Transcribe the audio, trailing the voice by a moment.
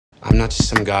I'm not just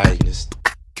some guy who can just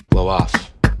blow off.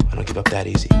 I don't give up that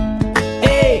easy.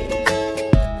 Hey,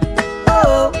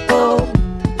 oh, oh,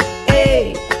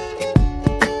 hey,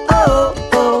 oh,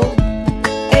 oh,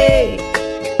 hey,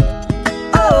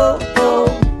 oh, oh.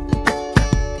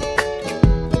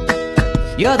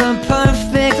 You're the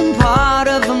perfect part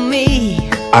of me.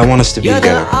 I want us to be You're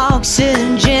together. the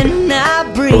oxygen I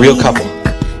breathe. A real couple.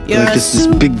 You're like this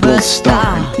big gold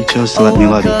star. You chose to let me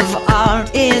love you.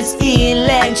 Art is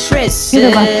electricity.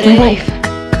 You're the love of my life.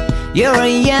 You're a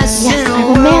yes, Yes, and I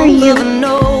will marry you.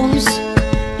 knows.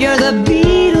 You're the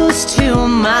Beatles to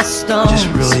my Stones. Just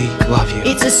really love you.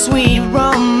 It's a sweet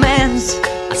romance,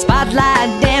 a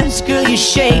spotlight dance. Girl, you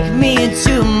shake me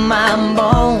to my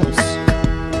bones.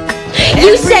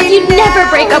 You said you'd never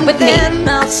break up with me. I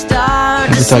never thought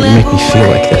you'd make me feel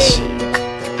like this.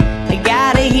 I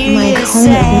gotta hear My you home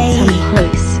say, isn't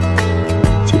someplace.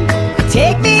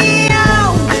 take me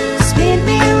out, spin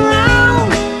me around.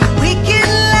 We can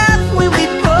laugh when we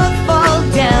both fall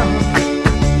down.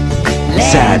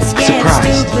 Sad, Let's get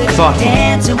surprised, stupid, thoughtful,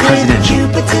 dancing with presidential.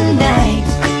 Cupid tonight.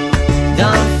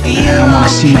 Don't feel I don't want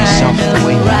to see all myself kind the of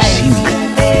way you right. see me.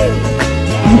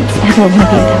 And it's never gonna be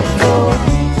enough.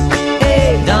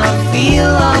 Don't feel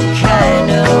all kind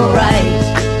of right.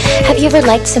 Have you ever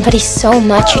liked somebody so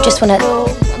much you just want to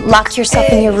lock yourself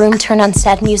in your room, turn on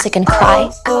sad music, and cry?